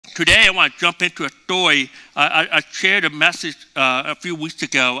Today, I want to jump into a story. I shared a message a few weeks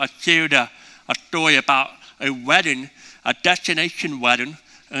ago. I shared a story about a wedding, a destination wedding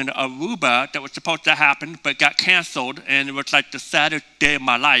in Aruba that was supposed to happen but got canceled, and it was like the saddest day of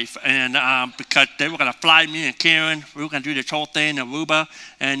my life. And because they were going to fly me and Karen, we were going to do this whole thing in Aruba,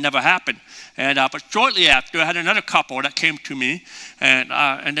 and it never happened. And but shortly after, I had another couple that came to me,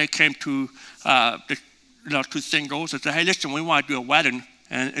 and they came to two singles and said, "Hey, listen, we want to do a wedding,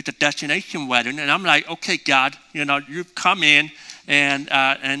 and it's a destination wedding." And I'm like, "Okay, God, you've come in,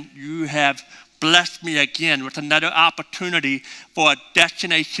 and you have blessed me again with another opportunity for a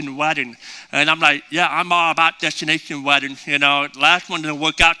destination wedding." And I'm like, "Yeah, I'm all about destination wedding. Last one didn't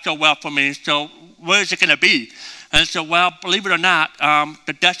work out so well for me, so where is it going to be?" And so, well, believe it or not,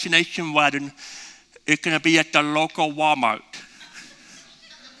 the destination wedding is going to be at the local Walmart.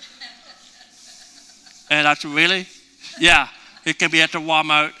 And I said, "Really?" "Yeah, it can be at the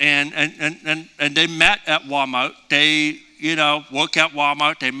Walmart." And they met at Walmart. They work at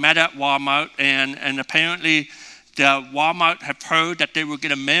Walmart. They met at Walmart, and apparently the Walmart have heard that they were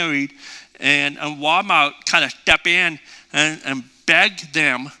getting married, and Walmart kind of stepped in and begged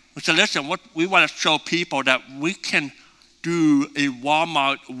them. We said, "Listen, we want to show people that we can do a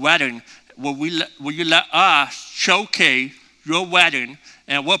Walmart wedding. Will you let us showcase your wedding,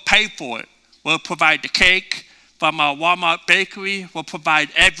 and we'll pay for it. We'll provide the cake from our Walmart bakery. We'll provide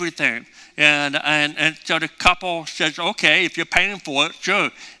everything." And so the couple says, "Okay, if you're paying for it,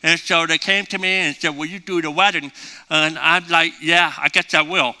 sure." And so they came to me and said, "Will you do the wedding?" And I'm like, "Yeah, I guess I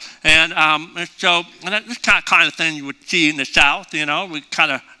will." And so this kind of thing you would see in the South, we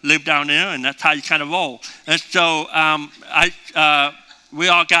kind of live down there, and that's how you kind of roll. And so we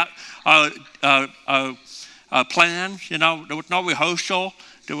all got our plans. There was no rehearsal.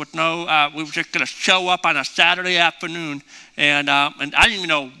 There was no, we were just going to show up on a Saturday afternoon, and I didn't even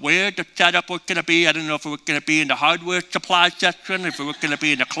know where the setup was going to be. I didn't know if it was going to be in the hardware supply section, if it was going to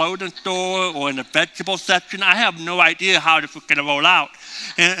be in the clothing store or in the vegetable section. I have no idea how this was going to roll out.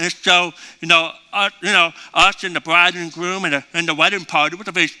 And so, us and the bride and groom and the wedding party, it was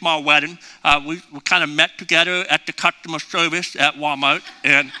a very small wedding. We kind of met together at the customer service at Walmart,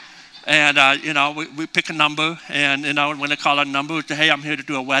 and we pick a number, and when they call our number, we say, "Hey, I'm here to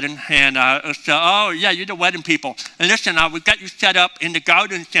do a wedding." And so, "Oh yeah, you're the wedding people. And listen, we got you set up in the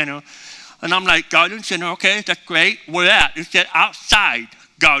garden center." And I'm like, "Garden center, okay, that's great. Where at?" They said, "Outside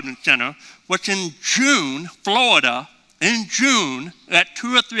Garden Center," which in June, Florida, in June at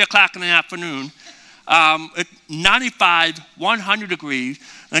 2 or 3 o'clock in the afternoon. It's 95, 100 degrees,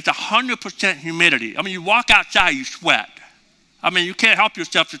 and it's 100% humidity. I mean, you walk outside, you sweat. I mean, you can't help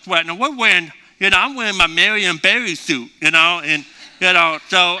yourself to sweat. And we're wearing, I'm wearing my Marion Barry suit,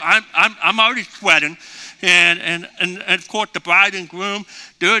 so I'm already sweating. And of course, the bride and groom,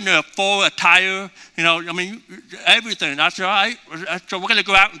 they're in their full attire, everything. I said, "All right, so we're going to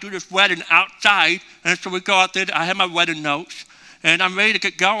go out and do this wedding outside." And so we go out there. I have my wedding notes, and I'm ready to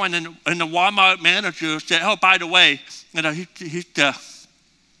get going. And the Walmart manager said, "Oh, by the way, he's the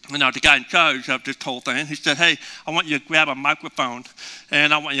guy in charge of this whole thing." He said, "Hey, I want you to grab a microphone,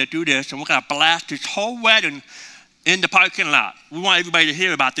 and I want you to do this, and we're going to blast this whole wedding in the parking lot. We want everybody to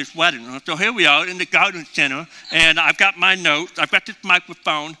hear about this wedding." So here we are in the garden center, and I've got my notes. I've got this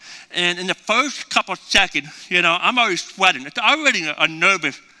microphone, and in the first couple of seconds, I'm already sweating. It's already a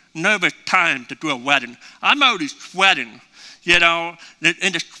nervous time to do a wedding. I'm already sweating, and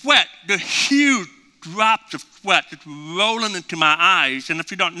the sweat, the huge drops of sweat just rolling into my eyes. And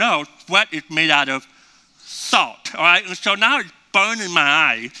if you don't know, sweat is made out of salt, all right? And so now it's burning my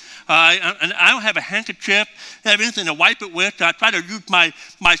eyes, and I don't have a handkerchief, I have anything to wipe it with. So I try to use my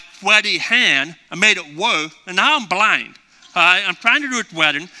sweaty hand. I made it worse, and now I'm blind. I'm trying to do this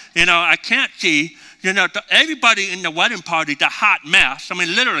wedding. I can't see. Everybody in the wedding party is a hot mess. I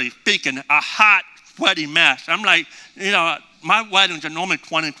mean, literally speaking, a hot, sweaty mess. I'm like, my weddings are normally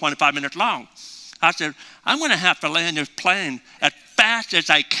 20, 25 minutes long. I said, "I'm going to have to land this plane as fast as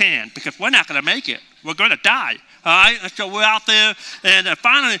I can, because we're not going to make it. We're going to die." All right? And so we're out there, and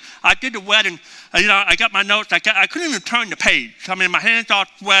finally, I did the wedding. I got my notes. I couldn't even turn the page. I mean, my hands all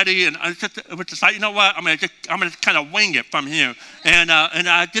sweaty, and it was just like, you know what? I'm going to kind of wing it from here. And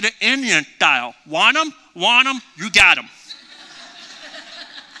I did it Indian style. Want them? You got them.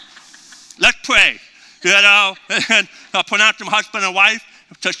 Let's pray. And I'll pronounce them husband and wife.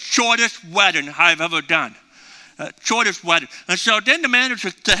 It's the shortest wedding I've ever done. Shortest wedding. And so then the manager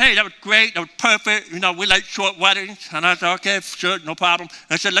said, "Hey, that was great. That was perfect. We like short weddings." And I said, "Okay, sure, no problem."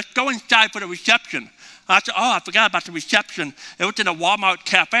 And I said, "Let's go inside for the reception." I said, "Oh, I forgot about the reception. It was in a Walmart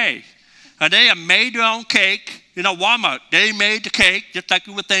cafe." They have made their own cake. You know, Walmart, they made the cake just like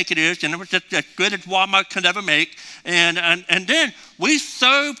you would think it is, and it was just as good as Walmart could ever make. And then we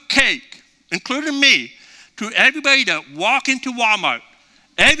served cake, including me, to everybody that walked into Walmart.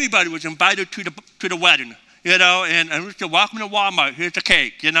 Everybody was invited to the wedding, you know, and we said, welcome to Walmart, here's a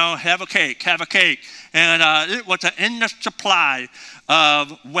cake, you know, have a cake. And it was an endless supply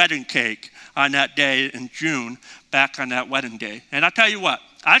of wedding cake on that day in June, back on that wedding day. And I tell you what,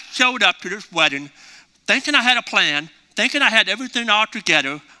 I showed up to this wedding thinking I had a plan, thinking I had everything all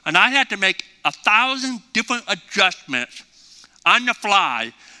together, and I had to make 1,000 different adjustments on the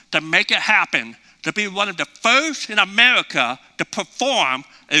fly to make it happen, to be one of the first in America to perform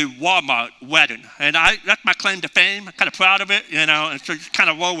a Walmart wedding. And that's my claim to fame. I'm kind of proud of it, you know, and so just kind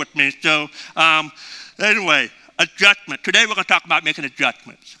of roll with me. So anyway, adjustment. Today we're going to talk about making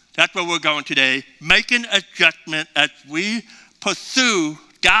adjustments. That's where we're going today, making adjustment as we pursue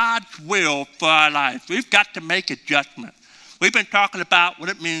God's will for our lives. We've got to make adjustments. We've been talking about what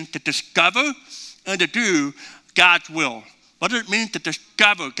it means to discover and to do God's will. What does it mean to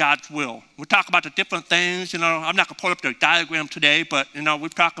discover God's will? We'll talk about the different things. You know, I'm not going to pull up the diagram today, but, you know,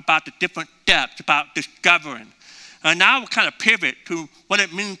 we've talked about the different steps about discovering. And now we'll kind of pivot to what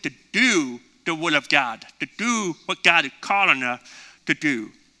it means to do the will of God, to do what God is calling us to do.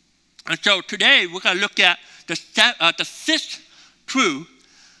 And so today we're going to look at the sixth truth,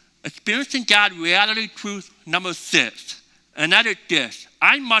 experiencing God reality truth number 6. And that is this: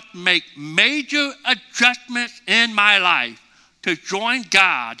 I must make major adjustments in my life to join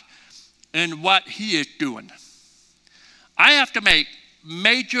God in what he is doing. I have to make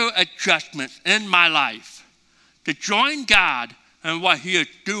major adjustments in my life to join God in what he is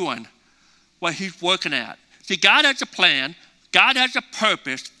doing, what he's working at. See, God has a plan. God has a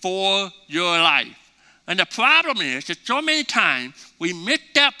purpose for your life. And the problem is that so many times we miss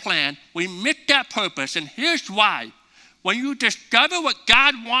that plan, we miss that purpose, and here's why. When you discover what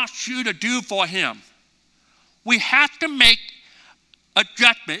God wants you to do for him, we have to make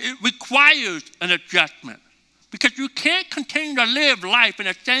adjustment. It requires an adjustment because you can't continue to live life in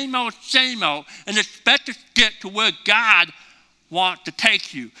the same old and expect to get to where God wants to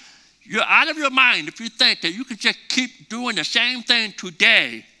take you. You're out of your mind if you think that you can just keep doing the same thing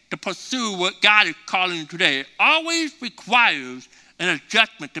today to pursue what God is calling you today. It always requires an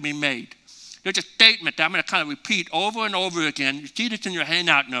adjustment to be made. There's a statement that I'm going to kind of repeat over and over again. You see this in your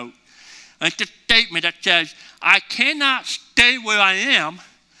handout note. And it's a statement that says, I cannot stay where I am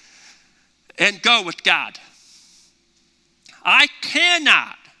and go with God. I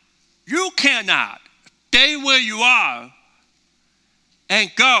cannot, you cannot stay where you are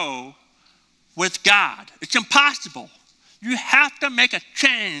and go with God. It's impossible. You have to make a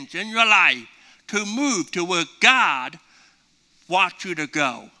change in your life to move to where God wants you to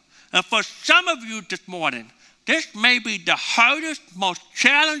go. And for some of you this morning, this may be the hardest, most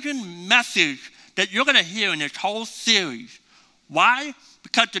challenging message that you're going to hear in this whole series. Why?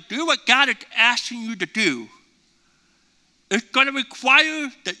 Because to do what God is asking you to do, it's going to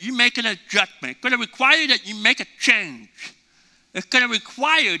require that you make an adjustment. It's going to require that you make a change. It's going to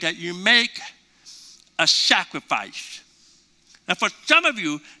require that you make a sacrifice. And for some of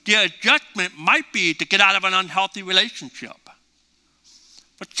you, the adjustment might be to get out of an unhealthy relationship.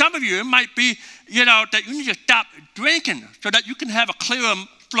 For some of you, it might be, you know, that you need to stop drinking so that you can have a clear,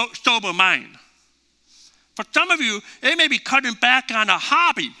 sober mind. For some of you, it may be cutting back on a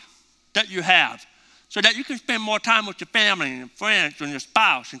hobby that you have so that you can spend more time with your family and friends and your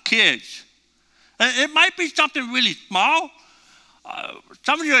spouse and kids. It might be something really small.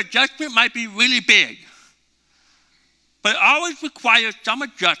 Some of your adjustment might be really big. But it always requires some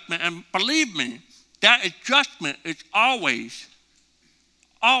adjustment, and believe me, that adjustment is always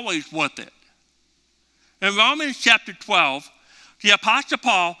worth it. In Romans chapter 12, the Apostle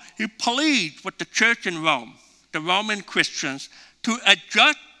Paul, he pleads with the church in Rome, the Roman Christians, to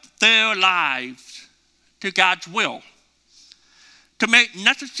adjust their lives to God's will, to make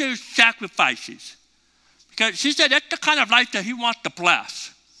necessary sacrifices. Because he said that's the kind of life that he wants to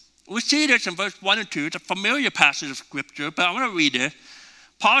bless. We see this in verse 1 and 2. It's a familiar passage of scripture, but I want to read it.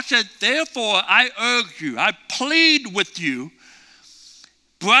 Paul said, therefore I urge you, I plead with you,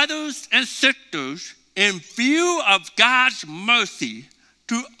 brothers and sisters, in view of God's mercy,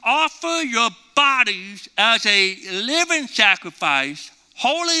 to offer your bodies as a living sacrifice,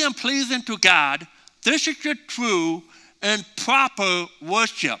 holy and pleasing to God. This is your true and proper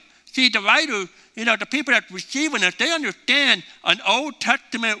worship. See, the writer, you know, the people that are receiving it, they understand an Old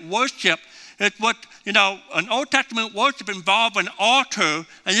Testament worship is what, you know, an Old Testament worship involved an altar,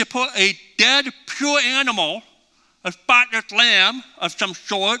 and you put a dead, pure animal, a spotless lamb of some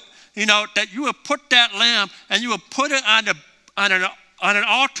sort, that you would put that lamb and you would put it on an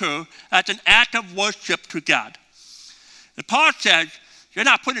altar as an act of worship to God. And Paul says, you're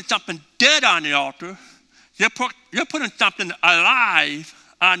not putting something dead on the altar. You're putting something alive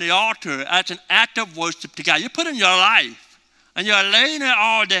on the altar as an act of worship to God. You're putting your life and you're laying it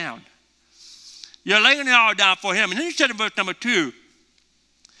all down. You're laying it all down for him. And then he said in verse number 2,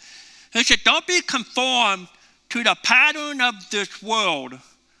 he said, don't be conformed to the pattern of this world,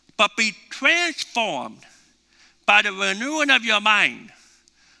 but be transformed by the renewing of your mind.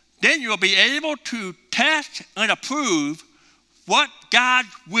 Then you'll be able to test and approve what God's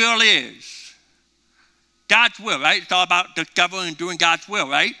will is. God's will, right? It's all about discovering and doing God's will,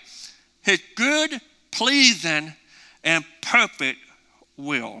 right? His good, pleasing, and perfect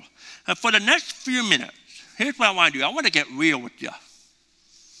will. And for the next few minutes, here's what I want to do. I want to get real with you.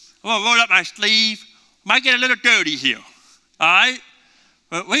 I'm going to roll up my sleeve. Might get a little dirty here, all right?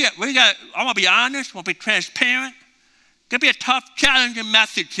 But I want to be honest. I want to be transparent. It's going to be a tough, challenging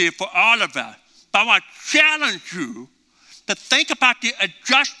message here for all of us. But I want to challenge you to think about the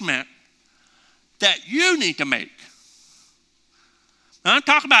adjustment that you need to make. Now, I'm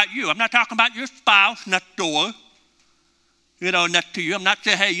talking about you. I'm not talking about your spouse next door, next to you. I'm not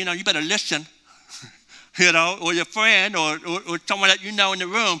saying, hey, you better listen, or your friend or someone that you know in the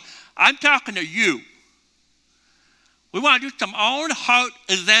room. I'm talking to you. We want to do some own heart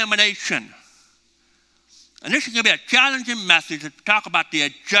examination. And this is going to be a challenging message to talk about the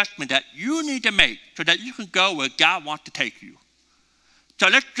adjustment that you need to make so that you can go where God wants to take you. So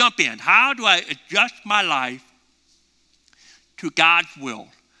let's jump in. How do I adjust my life to God's will?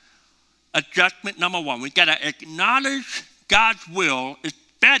 Adjustment number 1. We've got to acknowledge God's will is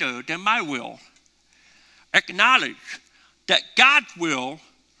better than my will. Acknowledge that God's will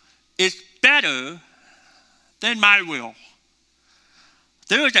is better than my will.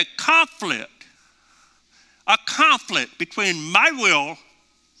 There is a conflict between my will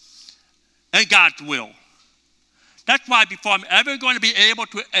and God's will. That's why before I'm ever going to be able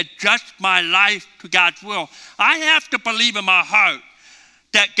to adjust my life to God's will, I have to believe in my heart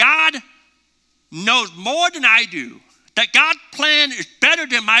that God knows more than I do, that God's plan is better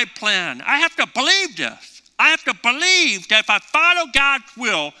than my plan. I have to believe this. I have to believe that if I follow God's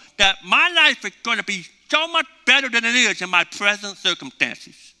will, that my life is going to be so much better than it is in my present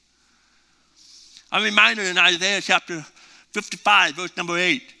circumstances. I'm reminded in Isaiah chapter 55, verse number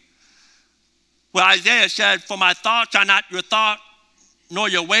 8, where Isaiah said, for my thoughts are not your thoughts, nor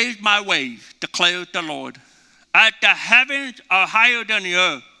your ways my ways, declares the Lord. As the heavens are higher than the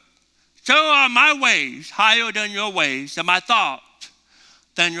earth, so are my ways higher than your ways, and my thoughts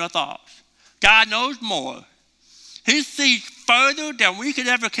than your thoughts. God knows more. He sees further than we could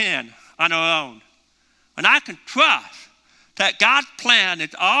ever can on our own. And I can trust that God's plan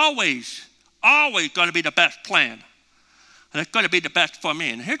is always going to be the best plan. And it's going to be the best for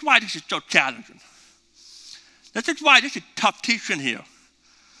me. And here's why this is so challenging. This is why this is tough teaching here.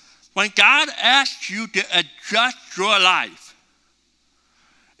 When God asks you to adjust your life,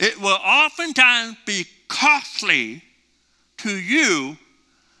 it will oftentimes be costly to you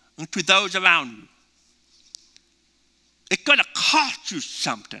and to those around you. It's going to cost you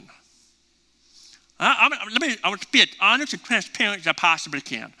something. I want to be as honest and transparent as I possibly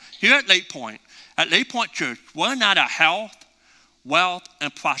can. Here at Lake Point Church, we're not a health, wealth,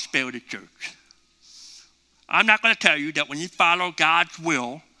 and prosperity church. I'm not going to tell you that when you follow God's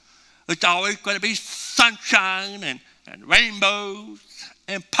will, it's always going to be sunshine and rainbows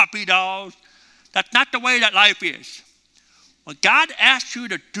and puppy dogs. That's not the way that life is. When God asks you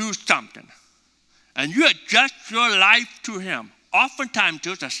to do something and you adjust your life to him, oftentimes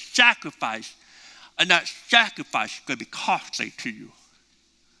there's a sacrifice, and that sacrifice is going to be costly to you.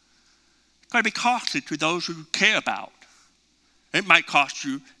 It's going to be costly to those who you care about. It might cost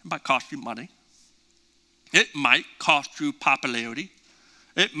you money. It might cost you popularity.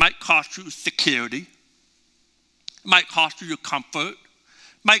 It might cost you security. It might cost you your comfort.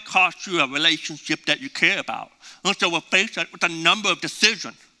 It might cost you a relationship that you care about. And so we're faced with a number of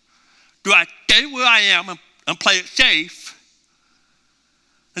decisions. Do I stay where I am and play it safe?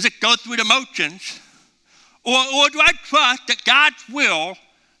 Does it go through the motions? Or do I trust that God's will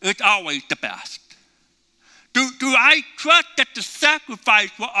is always the best? Do I trust that the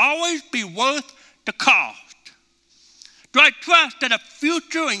sacrifice will always be worth the cost? Do I trust that a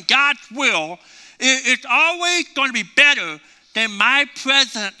future in God's will is always going to be better than my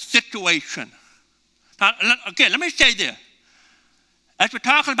present situation? Now, again, let me say this. As we're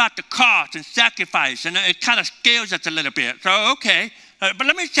talking about the cost and sacrifice, and it kind of scares us a little bit. So, okay, but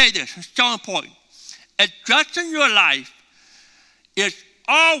let me say this. It's so important. Adjusting your life is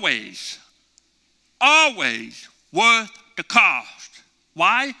always worth the cost.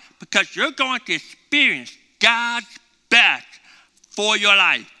 Why? Because you're going to experience God's best for your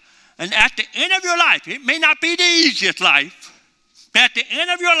life. And at the end of your life, it may not be the easiest life, but at the end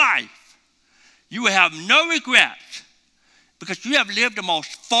of your life, you will have no regrets because you have lived the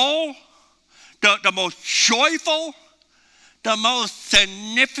most full, the most joyful, the most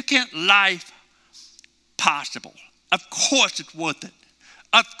significant life possible. Of course it's worth it.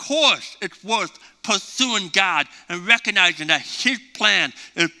 Of course it's worth pursuing God and recognizing that his plan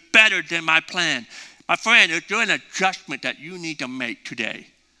is better than my plan. My friend, is there an adjustment that you need to make today?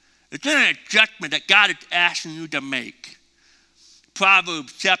 Is there an adjustment that God is asking you to make?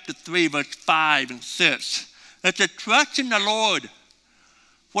 Proverbs chapter 3, verse 5 and 6. It's to trust in the Lord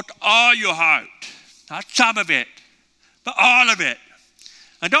with all your heart. Not some of it, but all of it.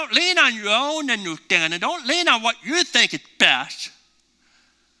 And don't lean on your own understanding. Don't lean on what you think is best.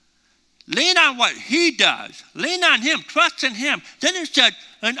 Lean on what he does. Lean on him. Trust in him. Then it said,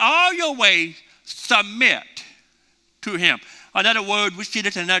 in all your ways, submit to him. Another word, we see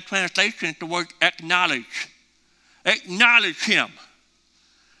this in that translation, is the word acknowledge. Acknowledge him.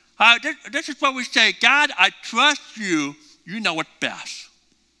 This is what we say, God, I trust you. You know what's best.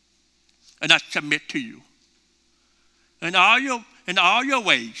 And I submit to you. In all your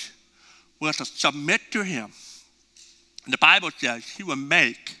ways, we're to submit to him. And the Bible says he will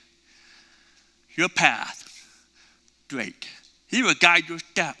make your path straight. He will guide your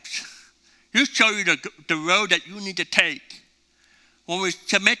steps. He'll show you the road that you need to take. When we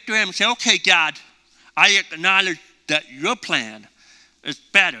submit to him and say, okay, God, I acknowledge that your plan is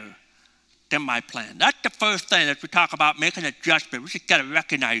better than my plan. That's the first thing as we talk about making an adjustment. We just got to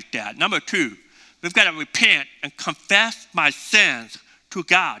recognize that. Number two, we've got to repent and confess my sins to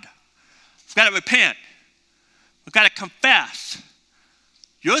God. We've got to repent. We've got to confess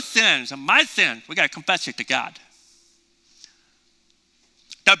your sins and my sins. We've got to confess it to God.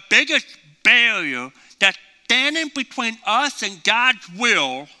 The biggest barrier that's standing between us and God's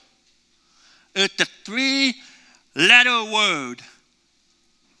will is the three-letter word,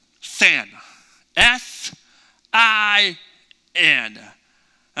 sin. S-I-N.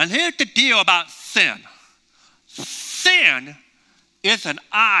 And here's the deal about sin. Sin is an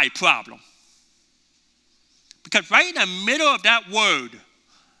I problem. Because right in the middle of that word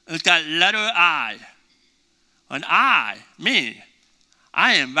is that letter I. And I, me,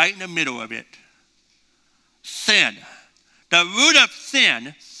 I am right in the middle of it. Sin. The root of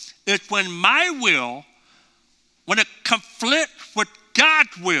sin is when my will, when it conflicts with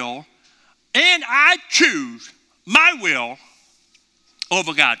God's will, and I choose my will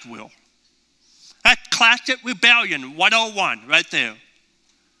over God's will. That's classic rebellion 101 right there.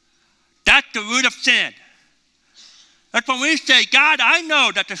 That's the root of sin. That's when we say, God, I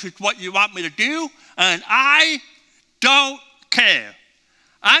know that this is what you want me to do, and I don't care.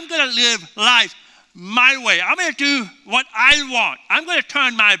 I'm going to live life my way. I'm going to do what I want. I'm going to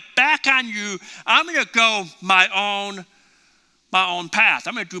turn my back on you. I'm going to go my own path.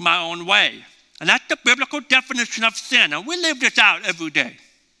 I'm going to do my own way. And that's the biblical definition of sin. And we live this out every day.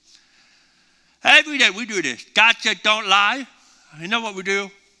 Every day we do this. God said, don't lie. You know what we do?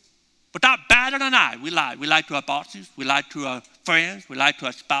 Without batting an eye, we lie. We lie to our bosses. We lie to our friends. We lie to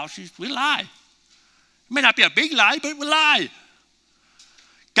our spouses. We lie. It may not be a big lie, but we lie.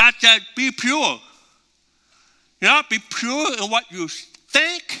 God said, be pure. You know, be pure in what you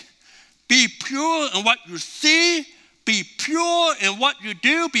think. Be pure in what you see. Be pure in what you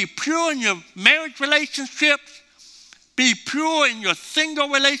do. Be pure in your marriage relationships. Be pure in your single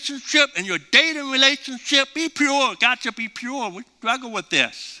relationship, in your dating relationship. Be pure. God said, be pure. We struggle with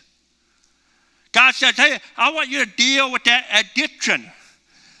this. God says, hey, I want you to deal with that addiction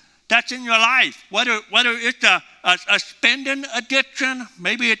that's in your life. Whether it's a spending addiction,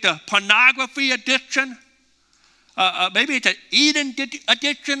 maybe it's a pornography addiction, maybe it's an eating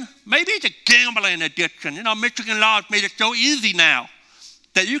addiction, maybe it's a gambling addiction. You know, Michigan law has made it so easy now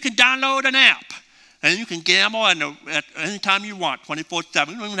that you can download an app and you can gamble at any time you want, 24/7.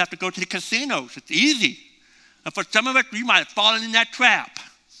 You don't even have to go to the casinos. It's easy. And for some of us, we might have fallen in that trap.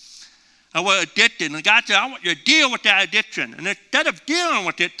 And we're addicted. And God said, I want you to deal with that addiction. And instead of dealing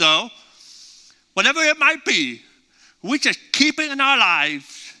with it, though, whatever it might be, we just keep it in our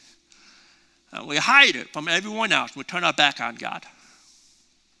lives. And we hide it from everyone else. We turn our back on God.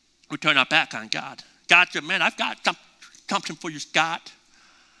 We turn our back on God. God said, man, I've got something for you, Scott.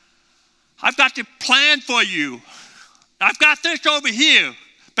 I've got the plan for you. I've got this over here.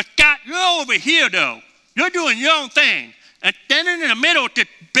 But Scott, you're over here, though. You're doing your own thing. And standing in the middle, this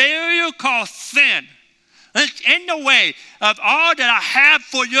barrier called sin. And it's in the way of all that I have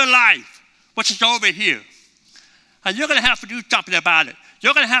for your life, which is over here. And you're going to have to do something about it.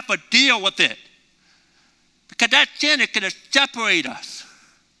 You're going to have to deal with it. Because that sin is going to separate us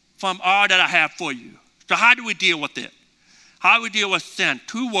from all that I have for you. So how do we deal with it? How do we deal with sin?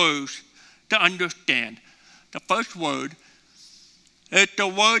 2 words to understand. The first word is the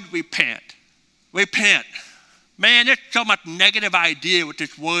word repent. Repent. Man, there's so much negative idea with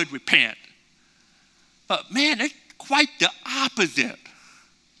this word repent. But man, it's quite the opposite.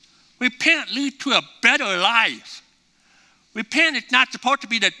 Repent leads to a better life. Repent is not supposed to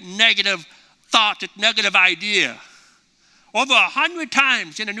be that negative thought, that negative idea. Over 100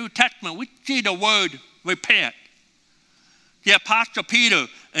 times in the New Testament, we see the word repent. The Apostle Peter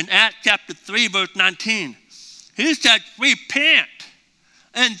in Acts chapter 3, verse 19, he said, repent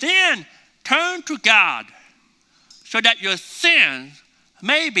and then turn to God so that your sins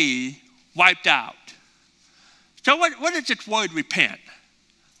may be wiped out. So what is this word repent?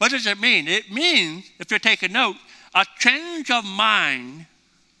 What does it mean? It means, if you're taking note, a change of mind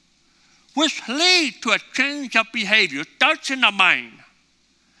which leads to a change of behavior. It starts in the mind.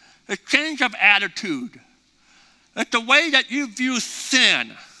 A change of attitude. It's the way that you view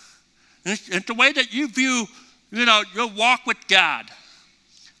sin. It's the way that you view, your walk with God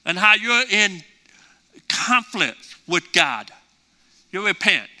and how you're in conflict with God. You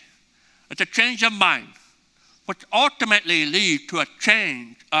repent. It's a change of mind, which ultimately leads to a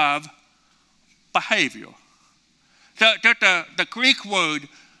change of behavior. So the Greek word,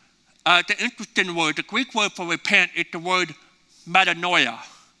 the interesting word, the Greek word for repent is the word metanoia.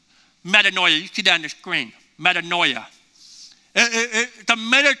 Metanoia, you see that on the screen. Metanoia. It's a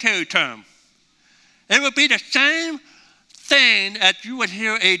military term. It would be the same thing as you would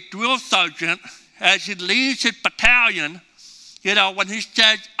hear a drill sergeant as he leads his battalion, when he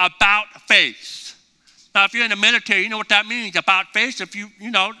says about face. Now, if you're in the military, you know what that means, about face. If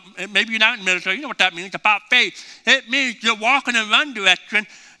maybe you're not in the military, you know what that means, about face. It means you're walking in one direction,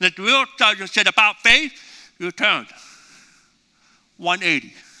 the drill sergeant said about face, you turn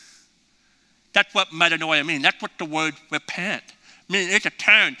 180. That's what metanoia means. That's what the word repent means. It's a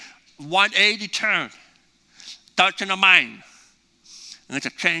turn, 180 turn. Starts in the mind. And it's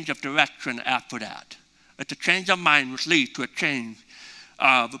a change of direction after that. It's a change of mind which leads to a change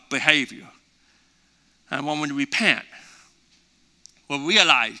of behavior. And when we repent, we'll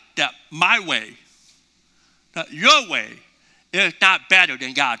realize that my way, that your way, is not better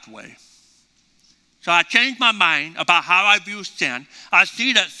than God's way. So I change my mind about how I view sin. I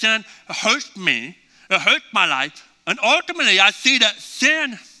see that sin hurts me, it hurts my life, and ultimately I see that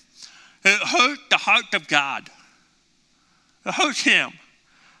sin, it hurts the heart of God. It hurts him.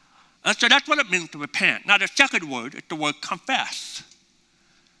 And so that's what it means to repent. Now the second word is the word confess.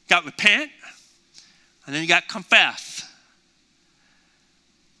 You got repent, and then you got confess.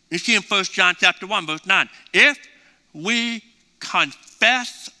 You see in 1 John chapter 1, verse 9, if we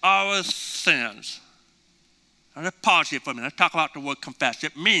confess our sins. Now let's pause here for a minute. Let's talk about the word confess.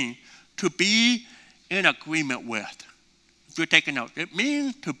 It means to be in agreement with. If you're taking notes, it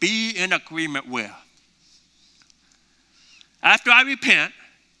means to be in agreement with. After I repent,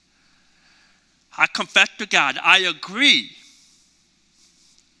 I confess to God. I agree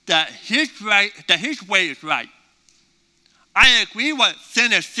that his way is right. I agree with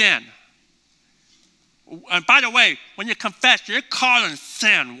sin is sin. And by the way, when you confess, you're calling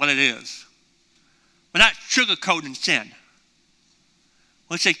sin what it is. We're not sugarcoating sin.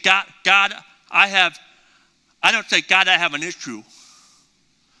 We say, God, I don't say, God, I have an issue.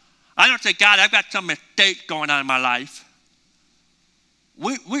 I don't say, God, I've got some mistake going on in my life.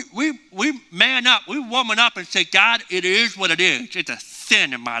 We man up, we woman up and say, God, it is what it is. It's a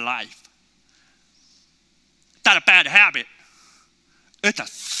sin in my life. It's not a bad habit. It's a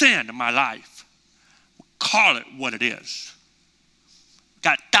sin in my life. We call it what it is.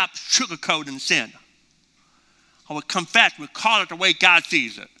 Got to stop sugarcoating sin. I would confess, we call it the way God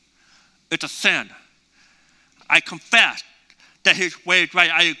sees it. It's a sin. I confess that his way is right.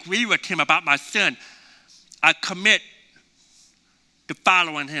 I agree with him about my sin. I commit to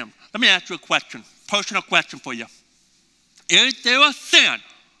following him. Let me ask you a question, personal question for you. Is there a sin?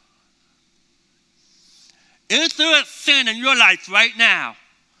 Is there a sin in your life right now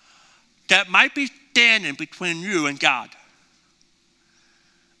that might be standing between you and God?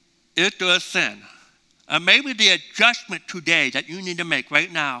 Is there a sin? And maybe the adjustment today that you need to make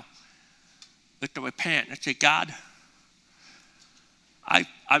right now is to repent and say, God, I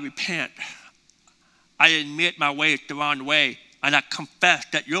repent. I admit my way is the wrong way. And I confess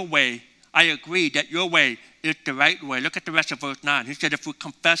that your way, I agree that your way is the right way. Look at the rest of verse 9. He said, if we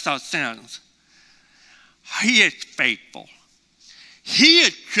confess our sins, He is faithful. He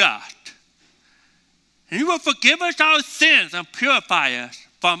is just. And he will forgive us our sins and purify us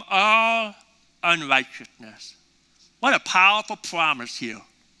from all unrighteousness. What a powerful promise here.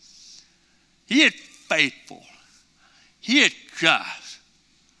 He is faithful. He is just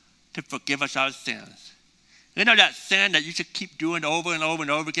to forgive us our sins. You know that sin that you should keep doing over and over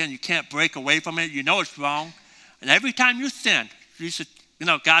and over again? You can't break away from it. You know it's wrong. And every time you sin,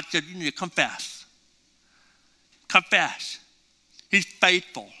 God said you need to confess. Confess. He's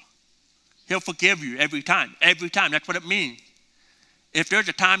faithful. He'll forgive you every time. Every time. That's what it means. If there's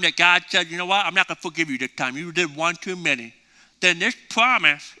a time that God said, you know what, I'm not going to forgive you this time. You did one too many. Then this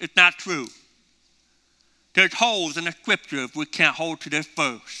promise is not true. There's holes in the scripture if we can't hold to this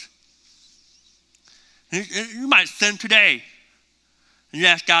verse. You might sin today. And you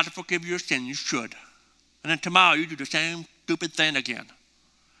ask God to forgive your sin. You should. And then tomorrow you do the same stupid thing again.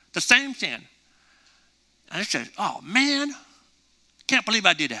 The same sin. And it says, oh man, I can't believe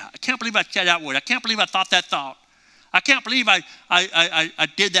I did that. I can't believe I said that word. I can't believe I thought that thought. I can't believe I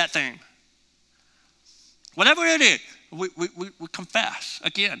did that thing. Whatever it is, we confess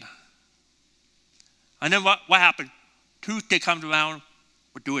again. And then what happens? Tuesday comes around,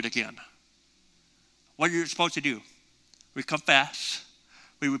 we do it again. What are you supposed to do? We confess.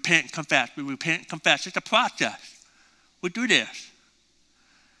 We repent and confess. We repent and confess. It's a process. We do this.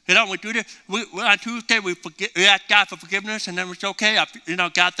 We do this. On Tuesday, we ask God for forgiveness, and then it's okay.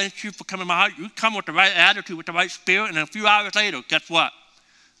 God, thank you for coming to my heart. You come with the right attitude, with the right spirit, and a few hours later, guess what?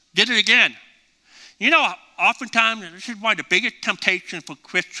 Did it again. Oftentimes, this is one of the biggest temptations for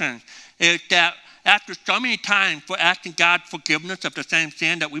Christians, is that after so many times for asking God forgiveness of the same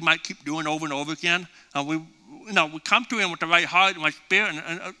sin that we might keep doing over and over again, we come to Him with the right heart and right spirit,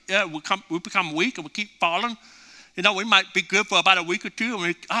 and we become weak and we keep falling. We might be good for about a week or two,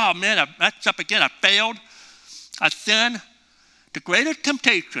 and oh man, I messed up again. I failed. I sinned. The greatest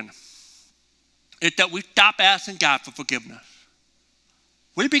temptation is that we stop asking God for forgiveness.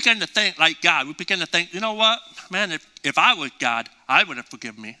 We begin to think like God. We begin to think, you know what, man, if I was God, I would have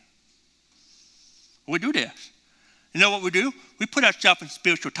forgiven me. We do this. You know what we do? We put ourselves in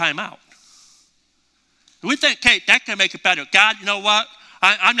spiritual timeout. We think, Kate, that can make it better. God, you know what?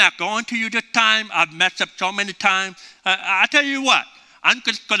 I'm not going to you this time. I've messed up so many times. I tell you what, I'm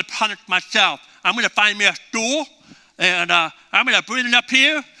just going to punish myself. I'm going to find me a stool, and I'm going to bring it up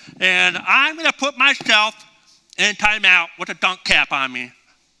here, and I'm going to put myself in timeout with a dunk cap on me.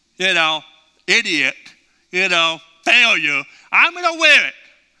 Idiot, failure. I'm going to wear it.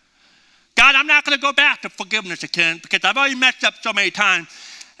 God, I'm not going to go back to forgiveness again because I've already messed up so many times.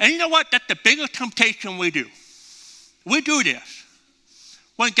 And you know what? That's the biggest temptation we do. We do this.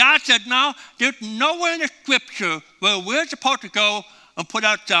 When God said, no, there's nowhere in the scripture where we're supposed to go and put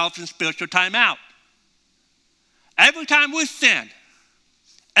ourselves in spiritual timeout. Every time we sin,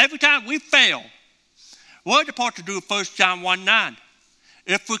 every time we fail, we're supposed to do 1 John 1:9.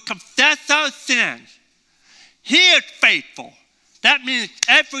 If we confess our sins, He is faithful. That means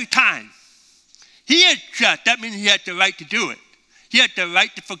every time. He is just. That means He has the right to do it. He has the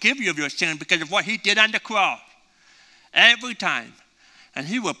right to forgive you of your sin because of what He did on the cross. Every time. And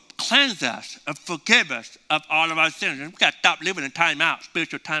He will cleanse us and forgive us of all of our sins. And we've got to stop living in timeout,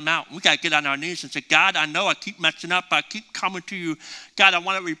 spiritual timeout. We've got to get on our knees and say, God, I know I keep messing up. I keep coming to you. God, I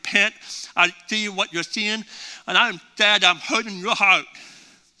want to repent. I see what you're seeing. And I'm sad I'm hurting your heart.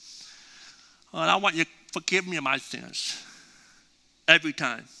 And I want you to forgive me of my sins. Every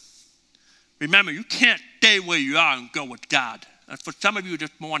time. Remember, you can't stay where you are and go with God. And for some of you this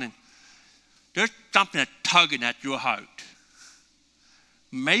morning, there's something that's tugging at your heart.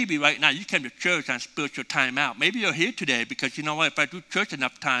 Maybe right now you came to church on spiritual timeout. Maybe you're here today because you know what, if I do church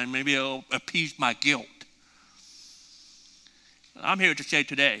enough time, maybe it'll appease my guilt. I'm here to say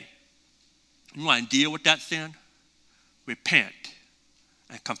today, you want to deal with that sin? Repent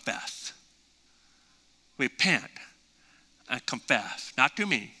and confess. Repent and confess. Not to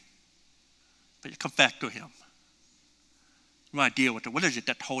me, but you confess to Him. You want to deal with it. What is it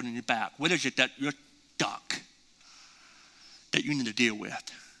that's holding you back? What is it that you're stuck that you need to deal with?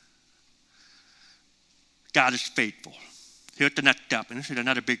 God is faithful. Here's the next step, and this is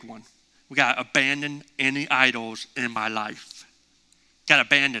another big one. We got to abandon any idols in my life. Got to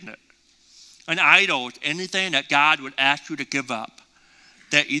abandon it. An idol is anything that God would ask you to give up,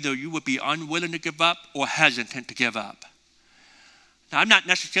 that either you would be unwilling to give up or hesitant to give up. Now, I'm not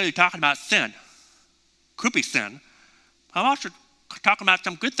necessarily talking about sin. Could be sin. I'm also talking about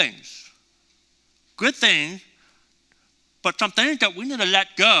some good things. Good things, but some things that we need to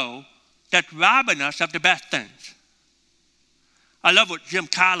let go that's robbing us of the best things. I love what Jim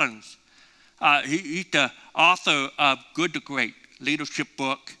Collins He's the author of Good to Great, leadership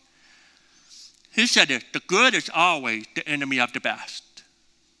book. He said this: the good is always the enemy of the best.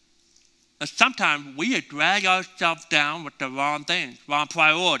 And sometimes we drag ourselves down with the wrong things, wrong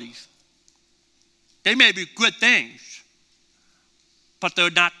priorities. They may be good things, but they're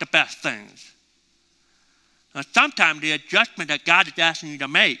not the best things. And sometimes the adjustment that God is asking you to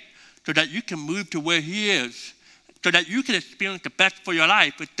make so that you can move to where He is, so that you can experience the best for your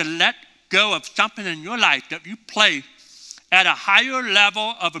life, is to let go of something in your life that you place at a higher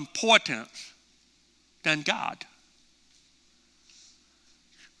level of importance than God.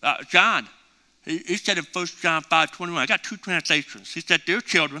 John, he said in 1 John 5:21, I got two translations. He said, dear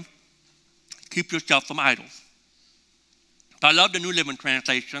children, keep yourself from idols. But I love the New Living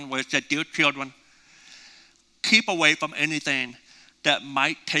Translation where it said, dear children, keep away from anything that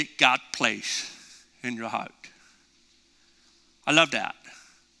might take God's place in your heart. I love that.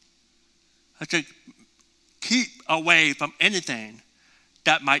 I said, keep away from anything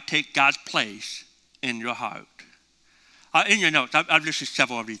that might take God's place in your heart. In your notes, I've listed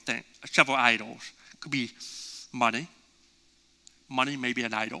several of these things, several idols. Could be money. Money may be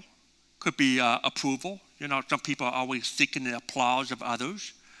an idol. Could be approval. You know, some people are always seeking the applause of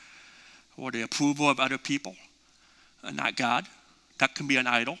others or the approval of other people, not God. That can be an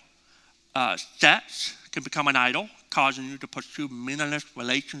idol. Sex can become an idol, causing you to pursue meaningless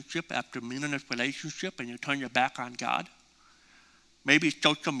relationship after meaningless relationship, and you turn your back on God. Maybe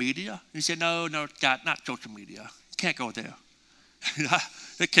social media. You say, no, God, not social media. You can't go there.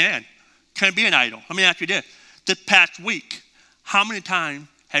 It can be an idol. Let me ask you this. This past week, how many times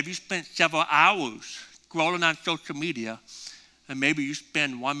have you spent several hours scrolling on social media, and maybe you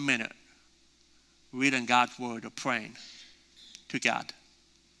spend 1 minute reading God's word or praying to God?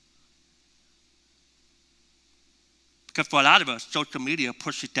 Because for a lot of us, social media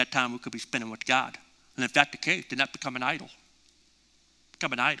pushes that time we could be spending with God. And if that's the case, then that become an idol.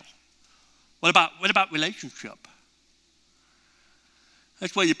 Become an idol. What about relationship?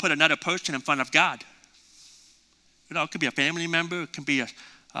 That's where you put another person in front of God. You know, it could be a family member. It can be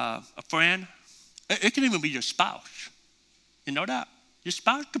a friend. It can even be your spouse. You know that? Your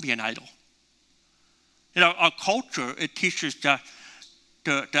spouse could be an idol. You know, our culture, it teaches that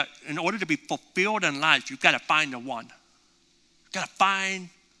in order to be fulfilled in life, you've got to find the one. You've got to find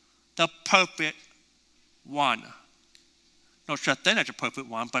the perfect one. No such thing as a perfect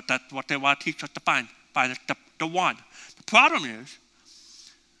one, but that's what they want to teach us to find. Find the one. The problem is,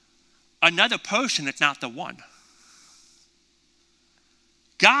 another person is not the one.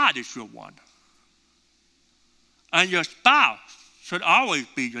 God is your one. And your spouse should always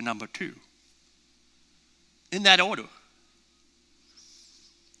be your number two. In that order.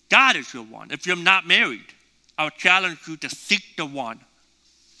 God is your one. If you're not married, I would challenge you to seek the one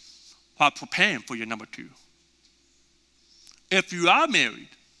while preparing for your number two. If you are married,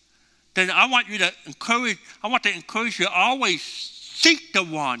 then I want to encourage you to always seek the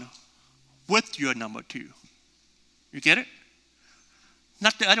one with your number two. You get it?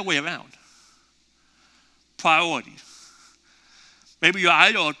 Not the other way around. Priorities. Maybe your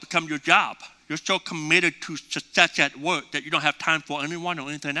idol has become your job. You're so committed to success at work that you don't have time for anyone or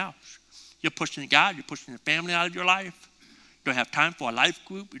anything else. You're pushing God. You're pushing the family out of your life. You don't have time for a life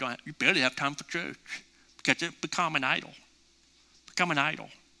group. You barely have time for church because it's become an idol. Become an idol.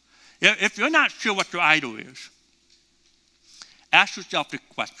 If you're not sure what your idol is, ask yourself this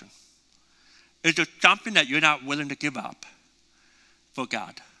question. Is there something that you're not willing to give up for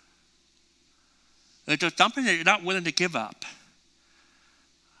God? Is there something that you're not willing to give up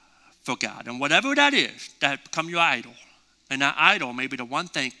for God? And whatever that is, that become your idol. And that idol may be the one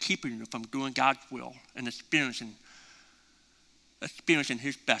thing keeping you from doing God's will and experiencing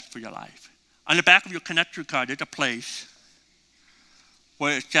His best for your life. On the back of your connector card, there's a place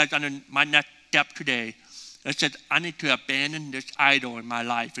where it says, under my next step today, it says, I need to abandon this idol in my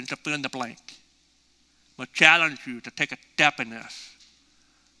life. And it's a fill in the blank. I'm going to challenge you to take a step in this.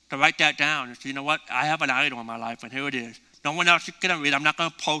 To write that down and say, you know what? I have an idol in my life, and here it is. No one else is going to read it. I'm not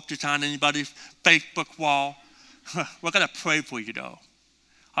going to post this on anybody's Facebook wall. We're going to pray for you, though.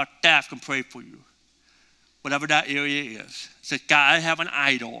 Our staff can pray for you. Whatever that area is. Say, God, I have an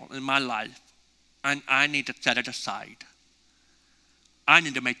idol in my life, and I need to set it aside. I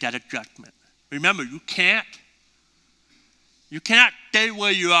need to make that adjustment. Remember, you cannot stay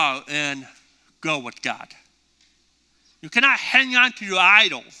where you are and go with God. You cannot hang on to your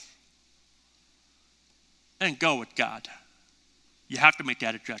idols and go with God. You have to make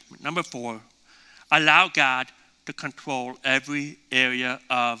that adjustment. Number 4, allow God to control every area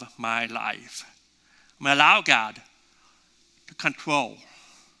of my life. I'm going to allow God to control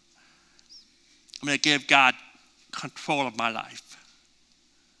I'm going to give God control of my life.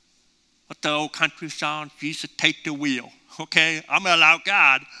 What the old country song, Jesus, take the wheel. Okay? I'm going to allow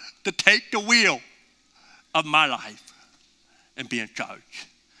God to take the wheel of my life and be in charge.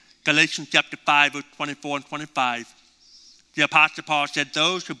 Galatians chapter 5, verse 24 and 25. The Apostle Paul said,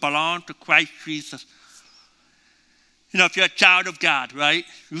 those who belong to Christ Jesus. You know, if you're a child of God, right?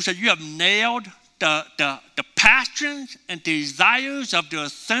 You said you have nailed the passions and desires of your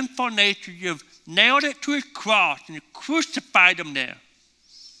sinful nature. You've nailed it to his cross and you crucified him there.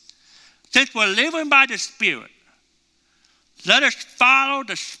 Since we're living by the Spirit, let us follow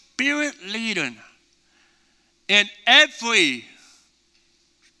the Spirit leading in every, you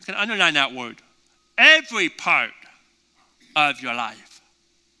can underline that word, every part of your life.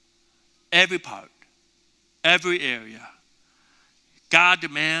 Every part, every area. God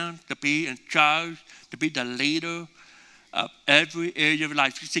demands to be in charge, to be the leader of every area of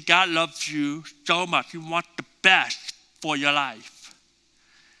life. You see, God loves you so much. He wants the best for your life.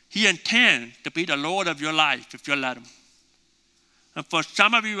 He intends to be the Lord of your life if you let him. And for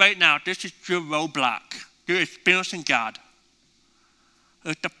some of you right now, this is your roadblock. You're experiencing God.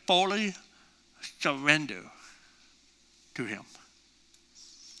 It's to fully surrender to him.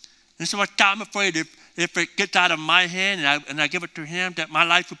 And so I'm afraid if it gets out of my hand and I give it to him, that my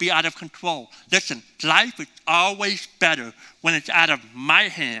life will be out of control. Listen, life is always better when it's out of my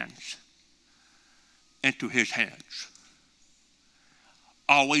hands into his hands.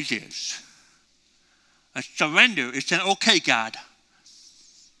 Always is. And surrender is saying, okay, God,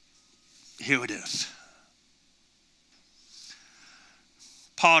 here it is.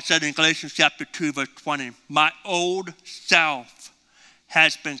 Paul said in Galatians chapter 2, verse 20, my old self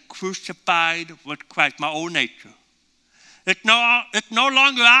has been crucified with Christ, my old nature. It's no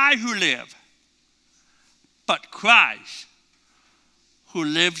longer I who live, but Christ who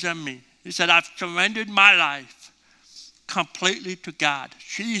lives in me. He said, I've surrendered my life completely to God.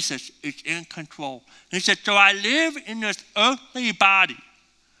 Jesus is in control. And he said, so I live in this earthly body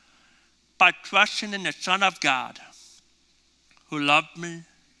by trusting in the Son of God who loved me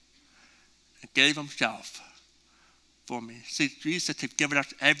and gave himself for me. See, Jesus has given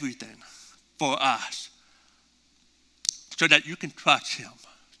us everything for us so that you can trust him,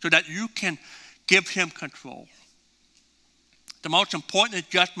 so that you can give him control. The most important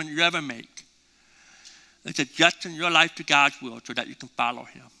adjustment you ever make is adjusting your life to God's will so that you can follow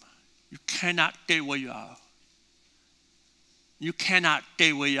him. You cannot stay where you are. You cannot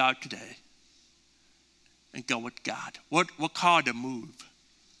stay where you are today and go with God. We're called to move.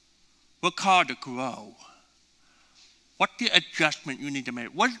 We're called to grow. What's the adjustment you need to make?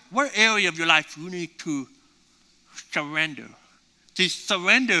 What area of your life you need to surrender? See,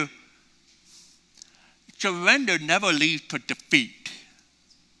 surrender never leads to defeat.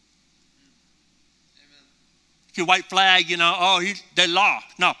 Amen. See, white flag, you know, they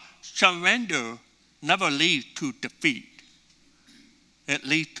lost. No, surrender never leads to defeat. It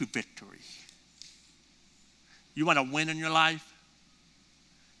leads to victory. You want to win in your life?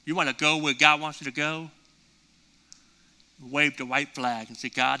 You want to go where God wants you to go? Wave the white flag and say,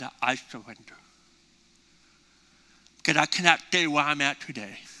 God, I surrender. Because I cannot stay where I'm at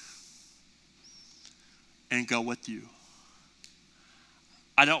today and go with you.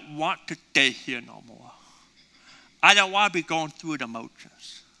 I don't want to stay here no more. I don't want to be going through the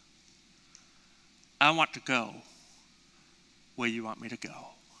motions. I want to go where you want me to go.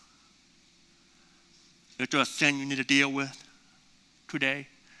 Is there a sin you need to deal with today?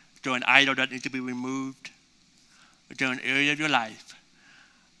 Is there an idol that needs to be removed? Is there an area of your life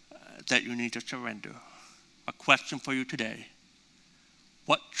that you need to surrender? A question for you today.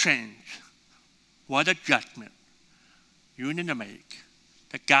 What change, what adjustment you need to make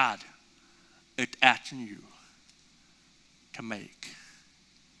that God is asking you to make?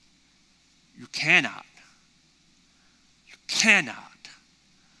 You cannot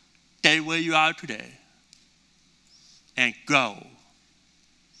stay where you are today and go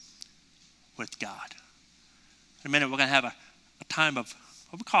with God. In a minute, we're going to have a time of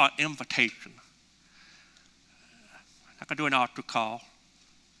what we call an invitation. I'm not going to do an altar call,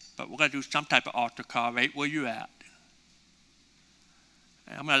 but we're going to do some type of altar call right where you're at.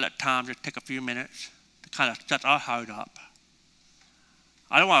 And I'm going to let Tom just take a few minutes to kind of set our heart up.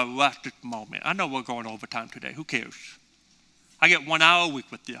 I don't want to rush this moment. I know we're going overtime today. Who cares? I get 1 hour a week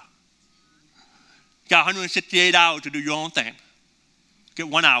with you. You got 168 hours to do your own thing. Get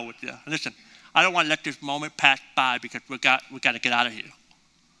 1 hour with you. And listen, I don't want to let this moment pass by because we got to get out of here.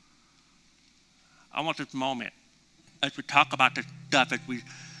 I want this moment, as we talk about this stuff, as we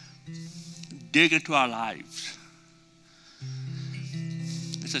dig into our lives.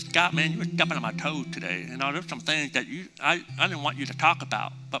 says, God, man, you're stepping on my toes today. You know, there's some things that I didn't want you to talk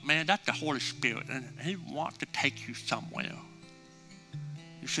about. But, man, that's the Holy Spirit, and he wants to take you somewhere.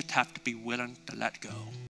 You just have to be willing to let go.